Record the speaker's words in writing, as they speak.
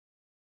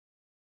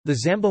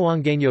The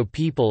Zamboangueño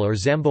people or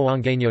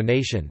Zamboangueño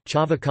nation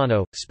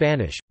Chavacano,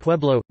 Spanish,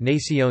 Pueblo,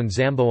 Nación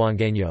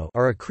Zamboangueño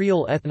are a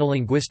Creole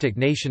ethnolinguistic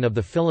nation of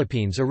the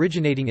Philippines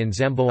originating in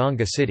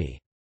Zamboanga City.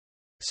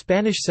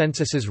 Spanish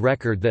censuses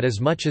record that as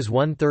much as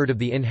one-third of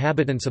the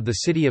inhabitants of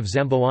the city of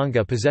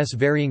Zamboanga possess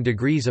varying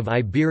degrees of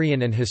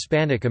Iberian and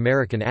Hispanic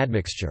American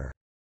admixture.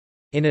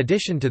 In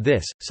addition to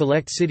this,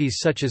 select cities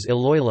such as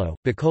Iloilo,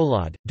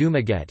 Bacolod,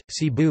 Dumaguete,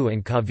 Cebu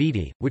and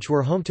Cavite, which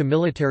were home to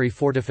military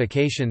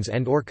fortifications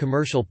and/or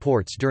commercial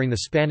ports during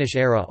the Spanish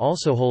era,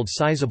 also hold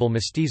sizable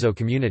mestizo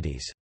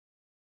communities.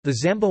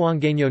 The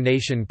Zamboangueño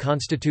nation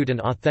constitute an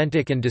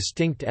authentic and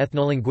distinct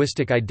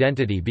ethnolinguistic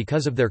identity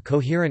because of their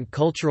coherent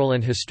cultural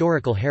and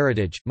historical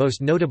heritage,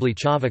 most notably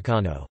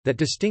Chavacano, that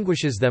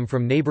distinguishes them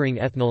from neighboring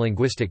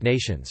ethnolinguistic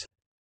nations.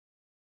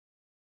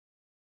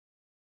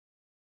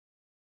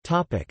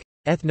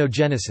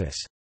 Ethnogenesis.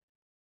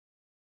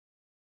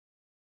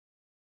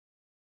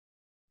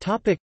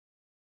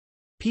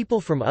 People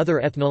from other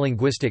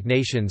ethnolinguistic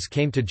nations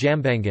came to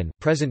Zamboangan,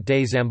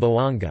 present-day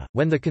Zamboanga,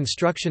 when the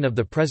construction of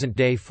the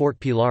present-day Fort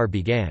Pilar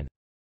began.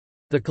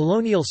 The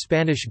colonial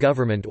Spanish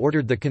government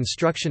ordered the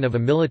construction of a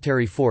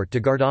military fort to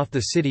guard off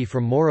the city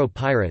from Moro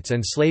pirates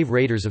and slave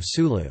raiders of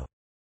Sulu.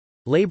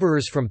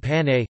 Laborers from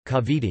Panay,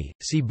 Cavite,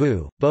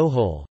 Cebu,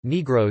 Bohol,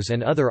 Negros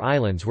and other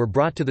islands were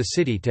brought to the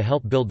city to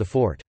help build the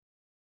fort.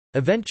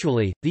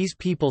 Eventually, these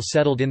people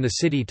settled in the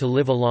city to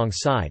live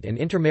alongside and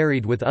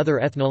intermarried with other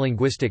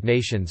ethnolinguistic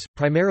nations,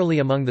 primarily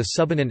among the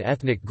Subanan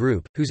ethnic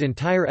group, whose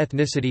entire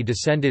ethnicity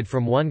descended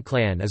from one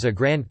clan as a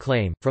grand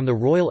claim, from the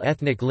royal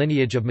ethnic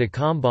lineage of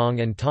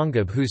Makambong and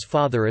Tongab, whose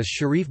father is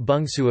Sharif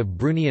Bungsu of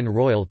Bruneian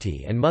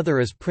royalty and mother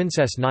is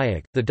Princess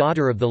Nayak, the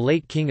daughter of the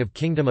late king of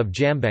Kingdom of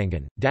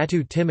Zamboangan,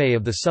 Datu Timay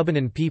of the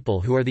Subanan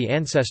people, who are the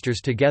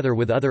ancestors together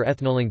with other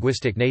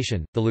ethnolinguistic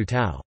nation, the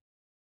Lutao.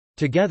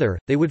 Together,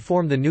 they would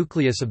form the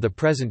nucleus of the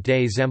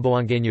present-day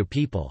Zamboangueño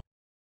people.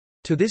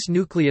 To this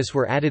nucleus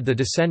were added the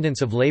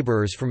descendants of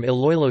laborers from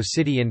Iloilo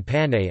City in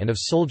Panay and of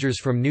soldiers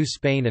from New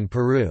Spain and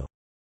Peru.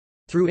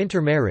 Through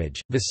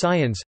intermarriage,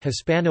 Visayans,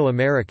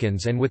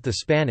 Hispano-Americans and with the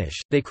Spanish,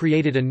 they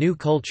created a new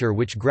culture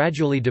which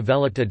gradually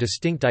developed a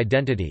distinct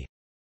identity.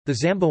 The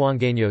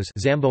Zamboangueños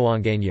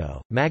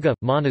Zamboangueño, Maga,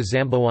 Mana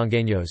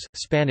Zamboangueños,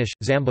 Spanish,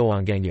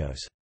 Zamboangueños.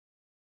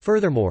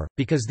 Furthermore,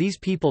 because these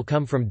people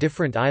come from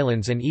different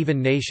islands and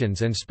even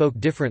nations and spoke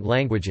different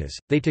languages,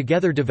 they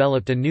together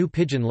developed a new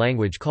pidgin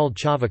language called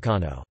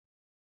Chavacano.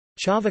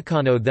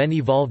 Chavacano then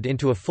evolved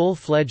into a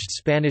full-fledged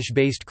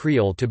Spanish-based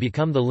Creole to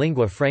become the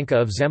lingua franca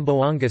of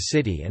Zamboanga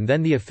City and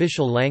then the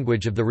official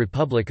language of the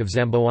Republic of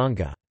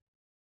Zamboanga.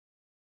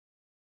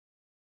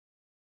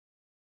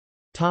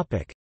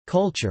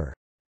 Culture.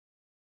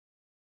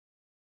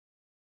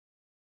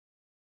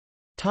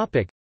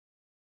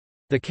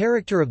 The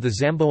character of the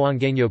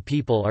Zamboangueño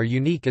people are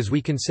unique, as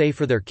we can say,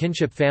 for their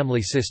kinship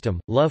family system,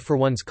 love for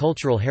one's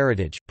cultural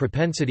heritage,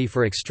 propensity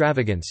for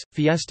extravagance,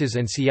 fiestas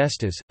and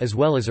siestas, as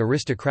well as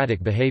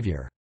aristocratic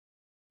behavior.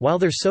 While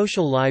their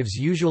social lives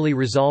usually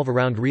revolve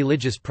around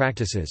religious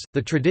practices,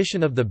 the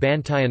tradition of the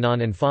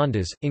Bantayanan and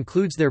Fondas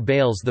includes their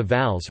bales, the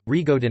Vals,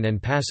 Rigodin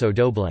and Paso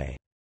Doble.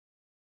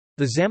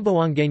 The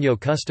Zamboangueño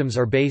customs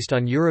are based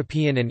on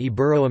European and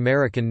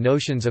Ibero-American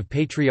notions of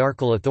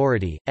patriarchal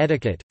authority,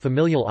 etiquette,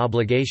 familial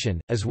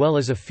obligation, as well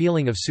as a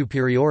feeling of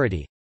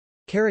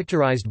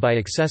superiority—characterized by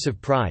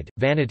excessive pride,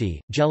 vanity,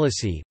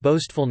 jealousy,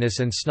 boastfulness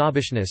and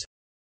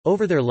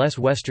snobbishness—over their less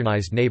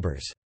westernized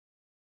neighbors.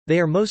 They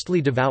are mostly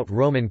devout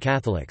Roman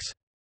Catholics.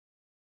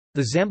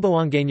 The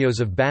Zamboangueños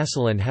of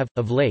Basilan have,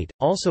 of late,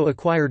 also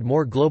acquired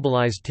more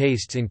globalized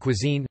tastes in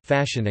cuisine,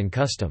 fashion and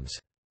customs.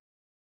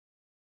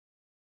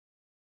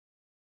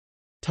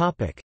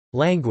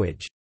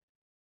 Language.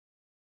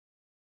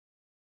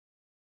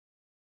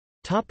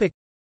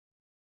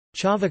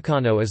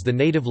 Chavacano is the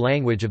native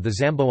language of the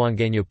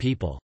Zamboangueño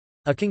people.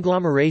 A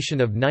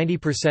conglomeration of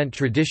 90%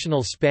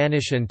 traditional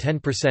Spanish and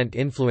 10%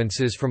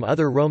 influences from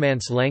other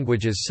Romance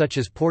languages such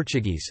as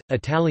Portuguese,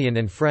 Italian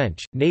and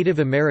French, Native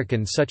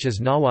American such as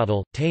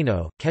Nahuatl,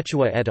 Taino,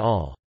 Quechua et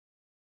al.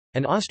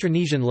 And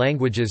Austronesian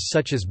languages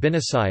such as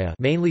Binisaya,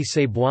 mainly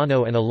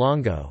Cebuano and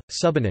Ilonggo,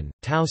 Subanan,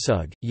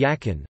 Tausug,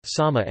 Yakan,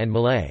 Sama and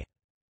Malay.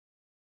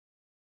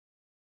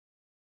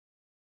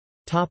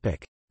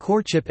 Topic: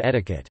 Courtship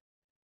etiquette.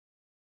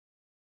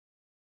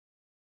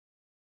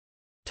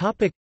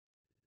 Topic: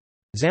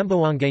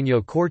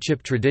 Zamboangueño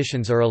courtship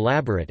traditions are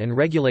elaborate and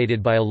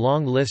regulated by a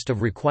long list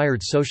of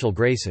required social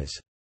graces.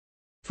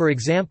 For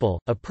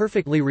example, a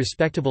perfectly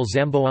respectable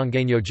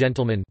Zamboangueño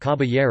gentleman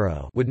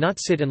caballero would not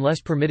sit unless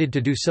permitted to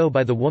do so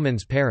by the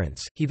woman's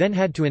parents. He then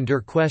had to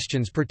endure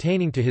questions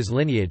pertaining to his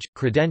lineage,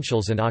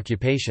 credentials and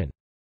occupation.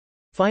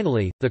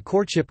 Finally, the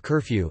courtship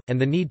curfew, and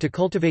the need to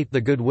cultivate the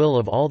goodwill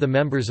of all the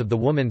members of the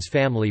woman's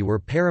family were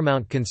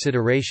paramount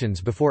considerations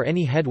before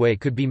any headway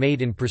could be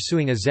made in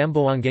pursuing a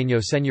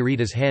Zamboangueño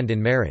señorita's hand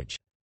in marriage.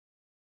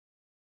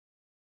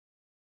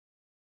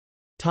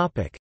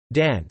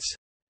 Dance.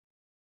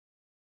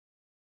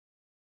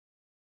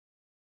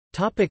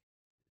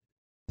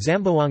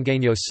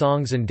 Zamboangueño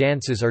songs and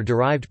dances are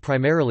derived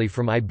primarily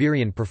from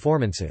Iberian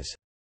performances.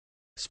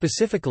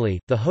 Specifically,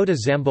 the Jota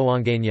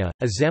Zamboangueña,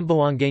 a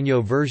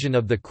Zamboangueño version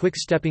of the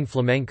quick-stepping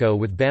flamenco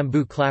with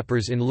bamboo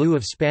clappers in lieu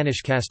of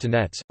Spanish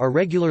castanets, are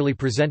regularly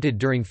presented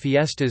during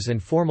fiestas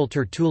and formal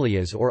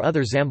tertulias or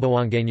other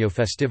Zamboangueño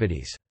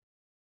festivities.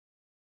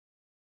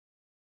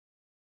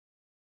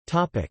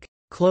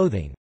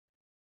 Clothing.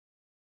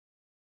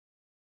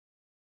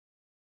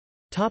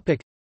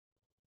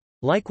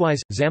 Likewise,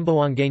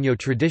 Zamboangueño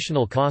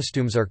traditional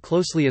costumes are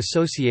closely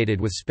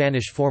associated with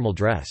Spanish formal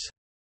dress.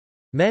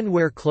 Men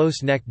wear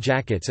close-necked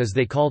jackets as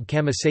they called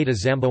camiseta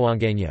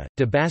zamboangueña,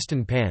 de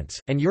baston pants,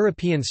 and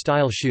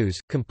European-style shoes,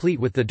 complete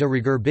with the de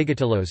rigueur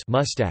bigotillos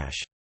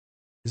mustache.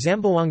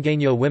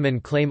 Zamboangueño women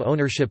claim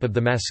ownership of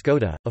the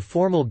mascota, a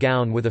formal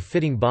gown with a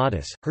fitting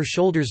bodice, her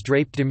shoulders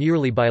draped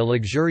demurely by a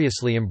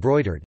luxuriously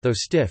embroidered, though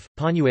stiff,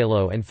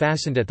 pañuelo and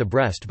fastened at the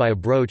breast by a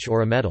brooch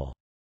or a medal.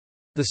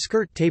 The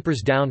skirt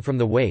tapers down from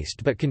the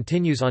waist but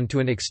continues onto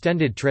an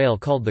extended trail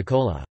called the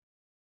cola.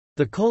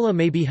 The cola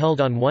may be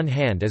held on one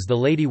hand as the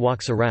lady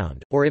walks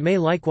around, or it may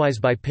likewise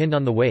be pinned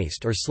on the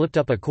waist or slipped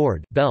up a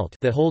cord belt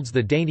that holds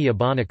the dainty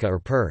abonica or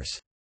purse.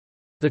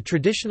 The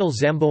traditional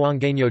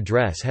Zamboangueño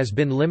dress has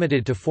been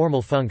limited to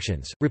formal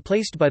functions,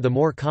 replaced by the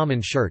more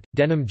common shirt,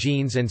 denim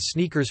jeans and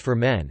sneakers for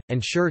men,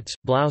 and shirts,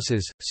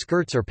 blouses,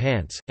 skirts or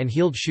pants, and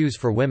heeled shoes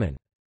for women.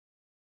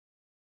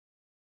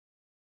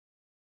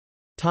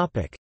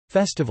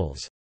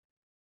 Festivals.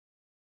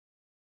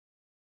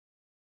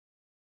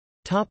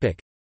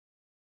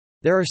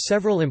 There are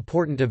several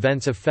important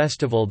events of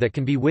festival that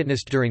can be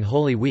witnessed during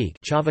Holy Week,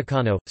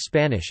 Chavacano,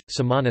 Spanish,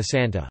 Semana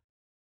Santa.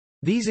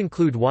 These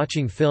include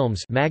watching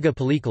films Maga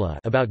Película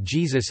about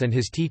Jesus and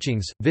his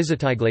teachings,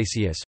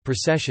 visitaiglesias,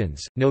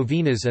 processions,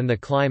 novenas and the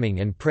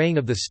climbing and praying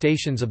of the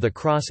Stations of the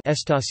Cross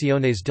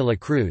Estaciones de la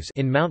Cruz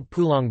in Mount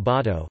Pulong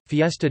Bato,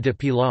 Fiesta de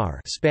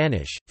Pilar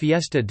Spanish,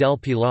 Fiesta del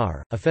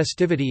Pilar, a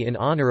festivity in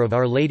honor of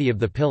Our Lady of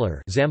the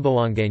Pillar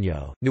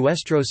Zamboangueño,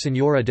 Nuestra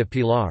Señora de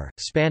Pilar,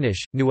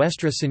 Spanish,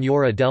 Nuestra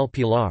Señora del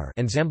Pilar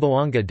and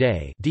Zamboanga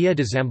Day Dia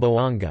de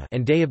Zamboanga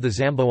and Day of the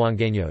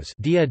Zamboangueños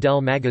Dia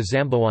del Maga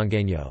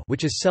Zamboangueño,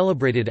 which is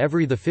celebrated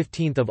every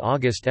 15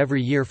 August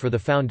every year for the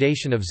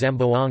foundation of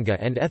Zamboanga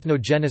and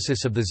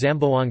ethnogenesis of the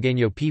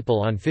Zamboangueño people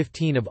on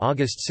 15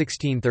 August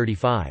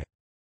 1635.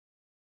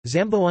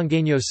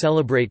 Zamboangueños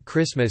celebrate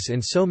Christmas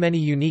in so many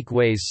unique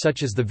ways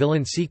such as the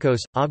Villancicos,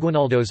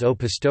 Aguinaldos o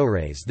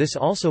Pastores. This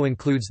also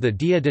includes the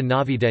Dia de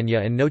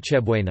Navideña and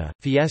Nochebuena,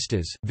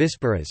 fiestas,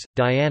 vísperas,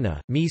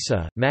 Diana,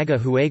 Misa, Maga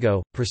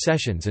Juego,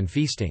 processions and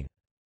feasting.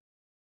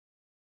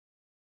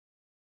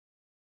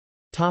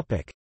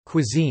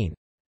 Cuisine.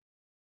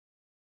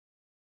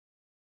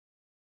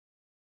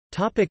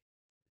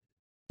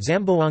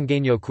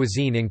 Zamboangueño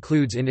cuisine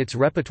includes in its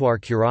repertoire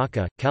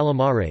curaca,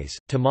 calamares,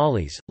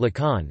 tamales,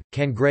 lacon,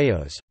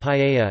 cangrejos,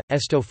 paella,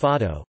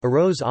 estofado,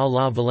 arroz a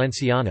la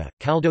valenciana,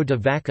 caldo de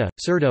vaca,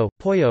 cerdo,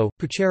 pollo,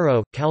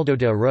 puchero, caldo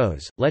de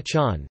arroz,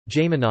 lechon,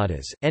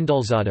 jaminadas,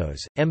 endulzados,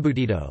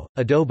 embutido,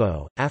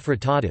 adobo,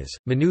 afritadas,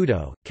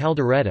 menudo,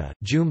 caldereta,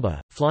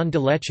 jumba, flan de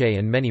leche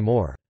and many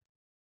more.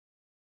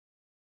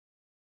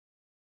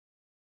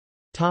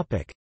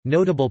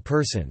 Notable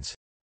persons.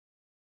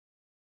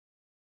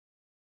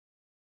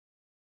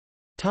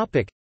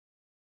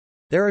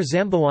 There are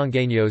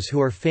Zamboangueños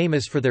who are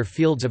famous for their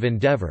fields of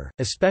endeavor,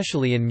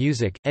 especially in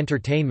music,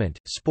 entertainment,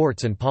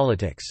 sports and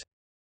politics.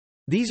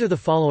 These are the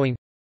following.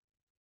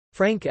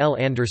 Frank L.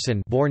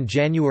 Anderson, born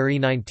January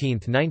 19,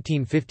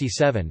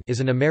 1957, is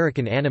an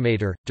American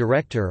animator,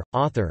 director,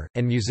 author,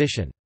 and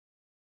musician.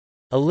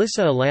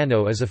 Alyssa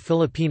Alano is a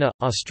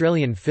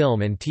Filipina-Australian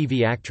film and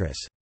TV actress.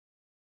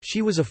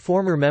 She was a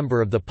former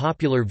member of the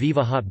popular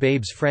Viva Hot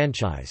Babes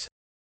franchise.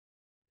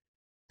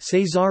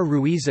 Cesar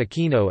Ruiz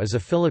Aquino is a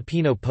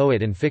Filipino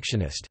poet and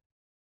fictionist.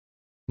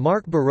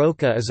 Mark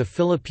Barroca is a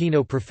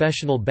Filipino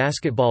professional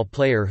basketball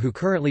player who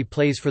currently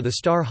plays for the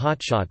Star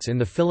Hotshots in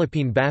the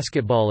Philippine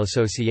Basketball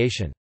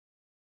Association.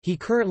 He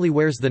currently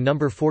wears the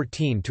number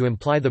 14 to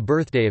imply the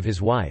birthday of his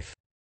wife.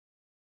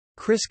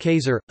 Chris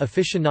Kaiser,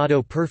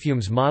 aficionado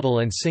perfumes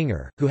model and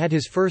singer, who had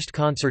his first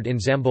concert in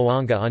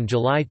Zamboanga on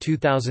July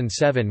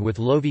 2007 with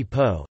Lovi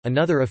Poe,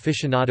 another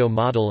aficionado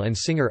model and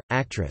singer,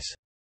 actress.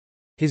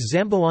 His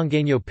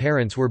Zamboangueño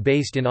parents were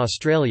based in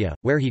Australia,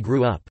 where he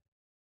grew up.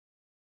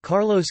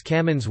 Carlos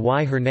Camões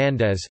y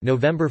Hernández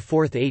 (November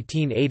 4,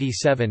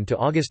 1887 to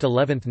August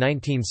 11,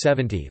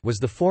 1970) was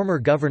the former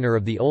governor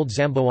of the old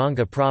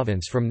Zamboanga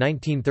province from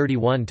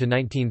 1931 to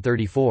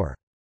 1934.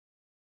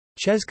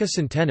 Chesca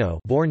Centeno,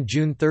 born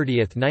June 30,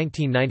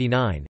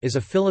 1999, is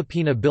a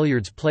Filipina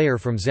billiards player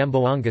from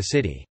Zamboanga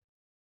City.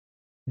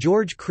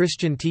 George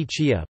Christian T.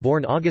 Chia,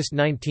 born August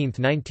 19,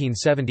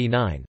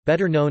 1979,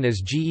 better known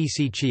as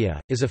Gec Chia,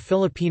 is a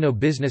Filipino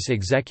business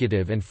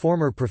executive and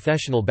former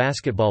professional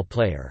basketball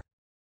player.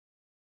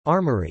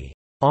 Armory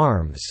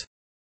Arms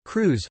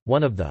Cruz,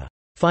 one of the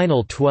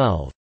Final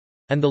 12,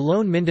 and the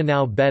lone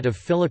Mindanao bet of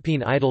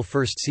Philippine Idol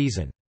first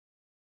season.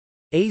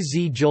 Az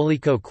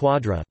Joliko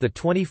Quadra, the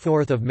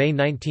 24th of May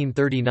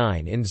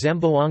 1939 in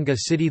Zamboanga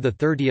City, the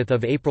 30th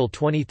of April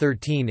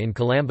 2013 in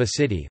Calamba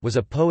City, was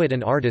a poet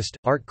and artist,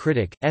 art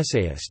critic,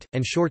 essayist,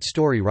 and short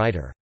story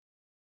writer.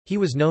 He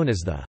was known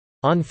as the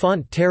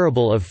enfant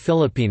terrible of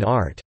Philippine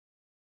art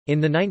in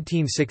the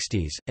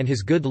 1960s, and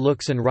his good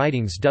looks and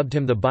writings dubbed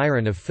him the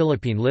Byron of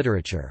Philippine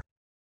literature.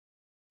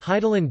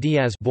 Heidelin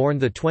Diaz, born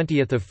the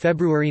 20th of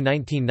February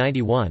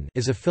 1991,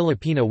 is a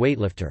Filipino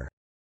weightlifter.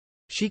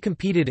 She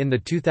competed in the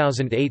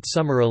 2008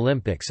 Summer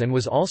Olympics and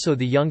was also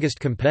the youngest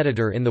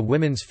competitor in the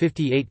women's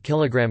 58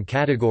 kg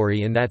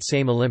category in that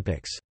same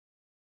Olympics.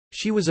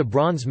 She was a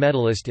bronze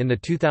medalist in the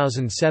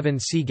 2007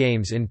 SEA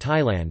Games in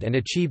Thailand and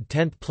achieved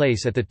 10th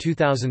place at the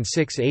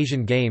 2006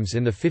 Asian Games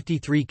in the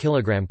 53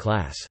 kg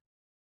class.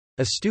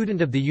 A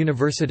student of the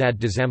Universidad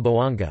de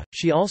Zamboanga,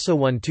 she also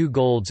won 2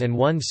 golds and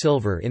 1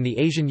 silver in the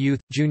Asian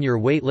Youth Junior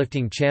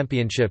Weightlifting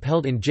Championship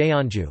held in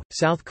Jeonju,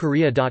 South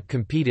Korea.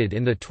 Competed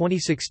in the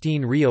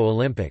 2016 Rio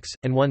Olympics,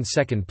 and won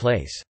 2nd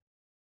place.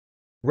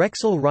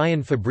 Rexel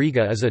Ryan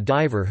Fabriga is a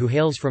diver who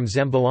hails from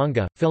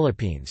Zamboanga,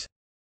 Philippines.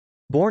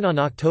 Born on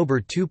October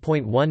 2,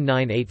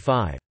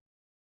 1985.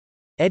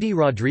 Eddie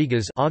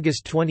Rodriguez,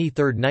 August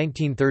 23,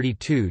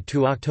 1932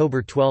 to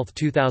October 12,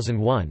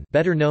 2001,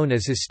 better known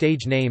as his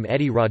stage name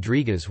Eddie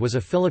Rodriguez, was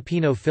a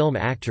Filipino film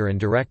actor and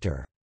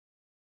director.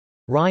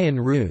 Ryan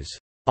Ruz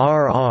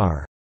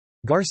R.R.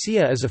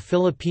 Garcia is a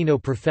Filipino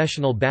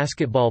professional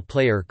basketball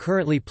player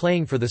currently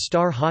playing for the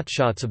Star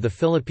Hotshots of the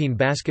Philippine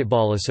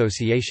Basketball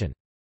Association.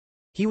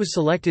 He was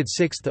selected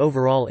 6th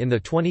overall in the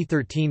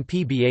 2013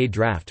 PBA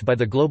draft by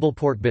the Global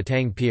Port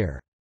Batang Pier.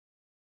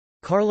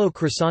 Carlo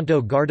Crisanto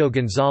Gardo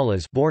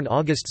Gonzalez, born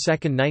August 2,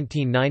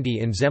 1990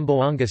 in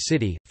Zamboanga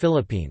City,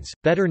 Philippines,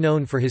 better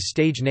known for his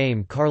stage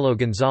name Carlo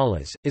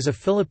Gonzalez, is a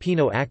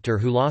Filipino actor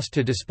who lost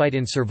to Despite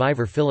in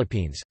Survivor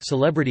Philippines,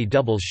 Celebrity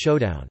Doubles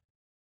Showdown.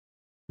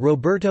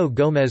 Roberto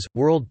Gomez,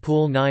 World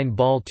Pool 9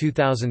 Ball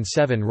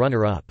 2007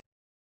 runner-up.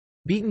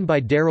 Beaten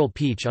by Daryl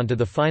Peach onto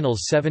the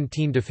finals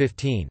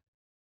 17-15.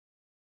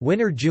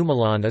 Winner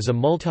Jumalan is a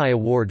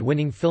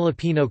multi-award-winning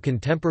Filipino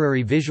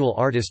contemporary visual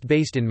artist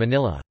based in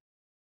Manila.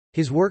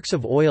 His works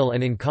of oil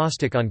and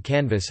encaustic on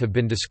canvas have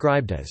been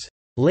described as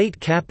late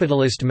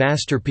capitalist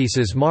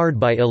masterpieces marred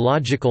by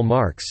illogical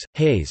marks,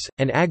 haze,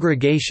 and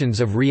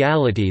aggregations of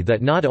reality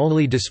that not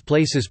only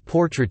displaces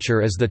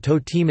portraiture as the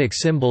totemic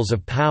symbols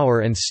of power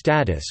and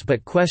status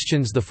but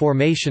questions the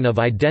formation of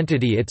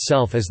identity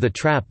itself as the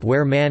trap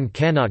where man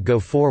cannot go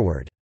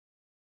forward.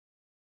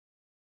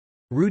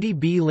 Rudy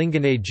B.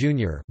 Linganay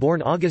Jr.,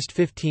 born August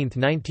 15,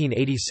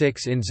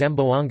 1986 in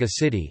Zamboanga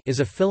City, is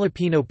a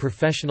Filipino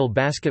professional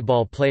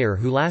basketball player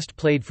who last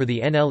played for the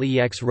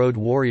NLEX Road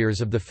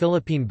Warriors of the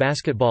Philippine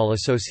Basketball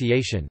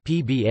Association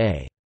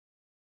 (PBA).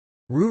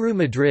 Ruru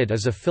Madrid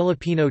is a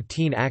Filipino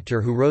teen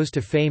actor who rose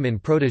to fame in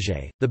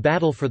Protégé, The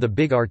Battle for the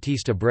Big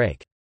Artista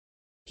Break.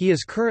 He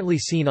is currently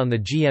seen on the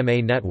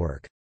GMA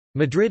network.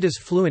 Madrid is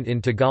fluent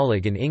in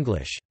Tagalog and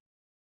English.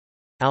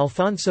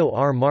 Alfonso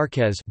R.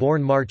 Marquez,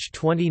 born March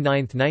 29,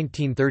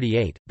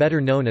 1938,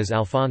 better known as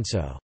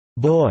Alfonso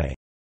Boy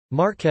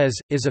Marquez,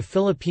 is a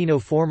Filipino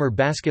former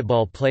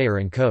basketball player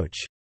and coach.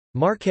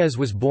 Marquez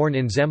was born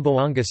in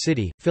Zamboanga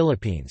City,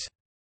 Philippines.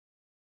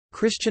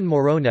 Christian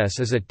Morones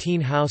is a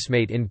teen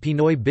housemate in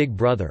Pinoy Big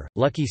Brother,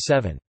 Lucky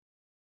 7.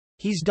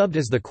 He's dubbed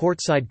as the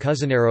courtside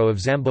cousinero of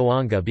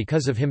Zamboanga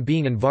because of him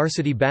being an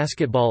varsity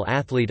basketball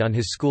athlete on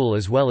his school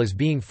as well as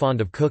being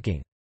fond of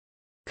cooking.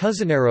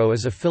 Cousinero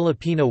is a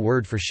Filipino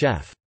word for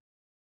chef.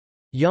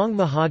 Yang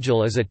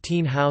Mahajal is a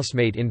teen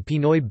housemate in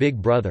Pinoy Big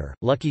Brother,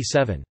 Lucky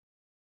 7.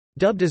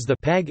 Dubbed as the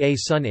Pag A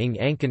Sun Ng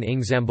Angkan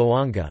Ng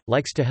Zamboanga,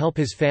 likes to help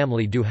his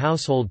family do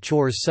household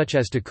chores such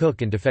as to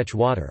cook and to fetch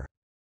water.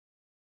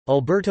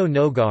 Alberto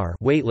Nogar,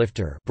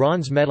 weightlifter,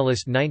 bronze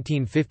medalist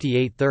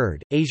 1958,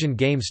 3rd Asian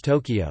Games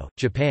Tokyo,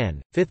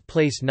 Japan, 5th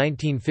place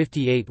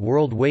 1958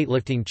 World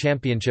Weightlifting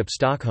Championship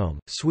Stockholm,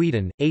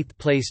 Sweden, 8th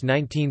place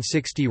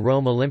 1960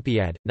 Rome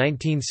Olympiad,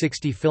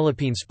 1960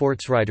 Philippine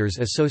Sportswriters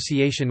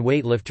Association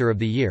Weightlifter of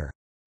the Year.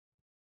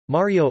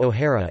 Mario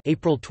O'Hara,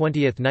 April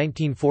 20,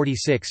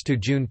 1946 to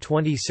June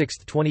 26,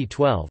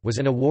 2012, was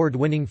an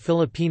award-winning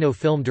Filipino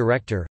film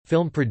director,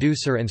 film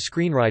producer and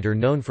screenwriter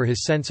known for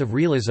his sense of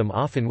realism,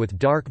 often with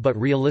dark but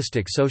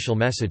realistic social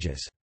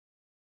messages.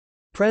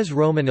 Prez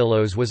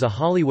Romanillos was a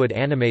Hollywood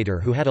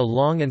animator who had a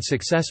long and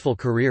successful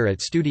career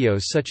at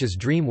studios such as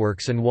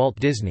DreamWorks and Walt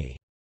Disney.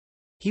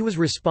 He was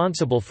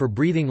responsible for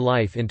breathing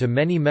life into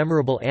many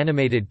memorable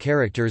animated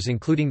characters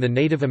including the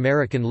Native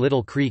American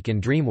Little Creek in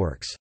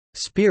DreamWorks'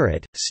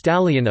 Spirit,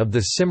 Stallion of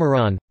the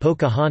Cimarron,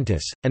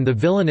 Pocahontas, and the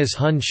villainous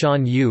Hun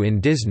Shan Yu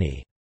in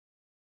Disney's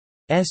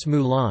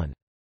Mulan.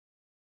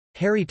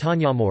 Harry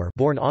Tanyamor,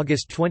 born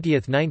August 20,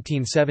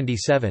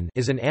 1977,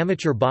 is an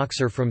amateur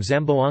boxer from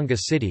Zamboanga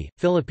City,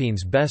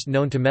 Philippines, best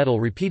known to medal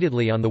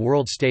repeatedly on the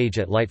world stage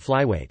at light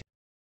flyweight.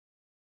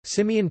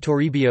 Simeon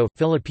Toribio,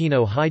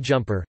 Filipino high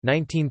jumper,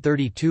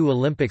 1932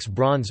 Olympics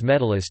bronze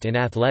medalist in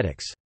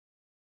athletics.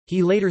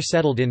 He later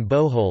settled in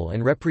Bohol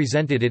and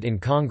represented it in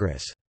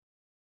Congress.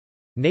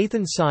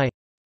 Nathan Sy,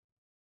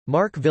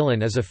 Mark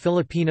Villan is a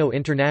Filipino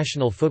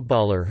international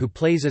footballer who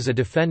plays as a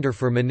defender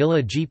for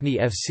Manila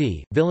Jeepney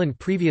FC. Villan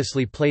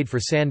previously played for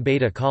San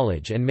Beda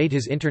College and made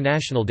his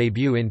international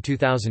debut in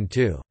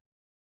 2002.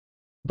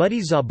 Buddy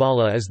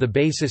Zabala is the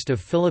bassist of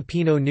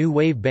Filipino new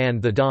wave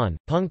band The Dawn,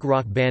 punk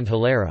rock band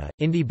Hilera,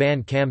 indie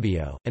band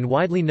Cambio, and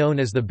widely known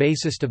as the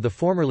bassist of the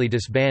formerly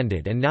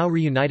disbanded and now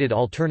reunited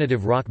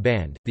alternative rock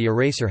band, the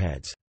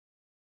Eraserheads.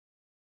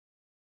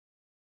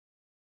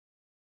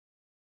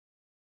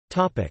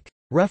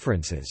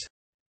 References.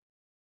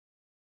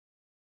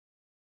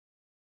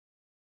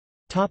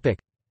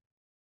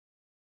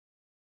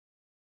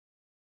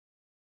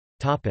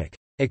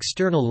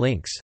 External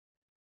links.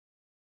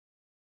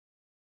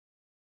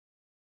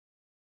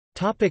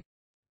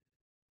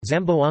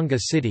 Zamboanga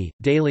City,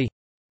 Daily,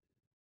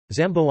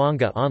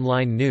 Zamboanga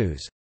Online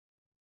News,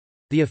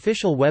 the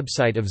official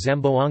website of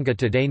Zamboanga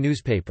Today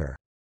newspaper.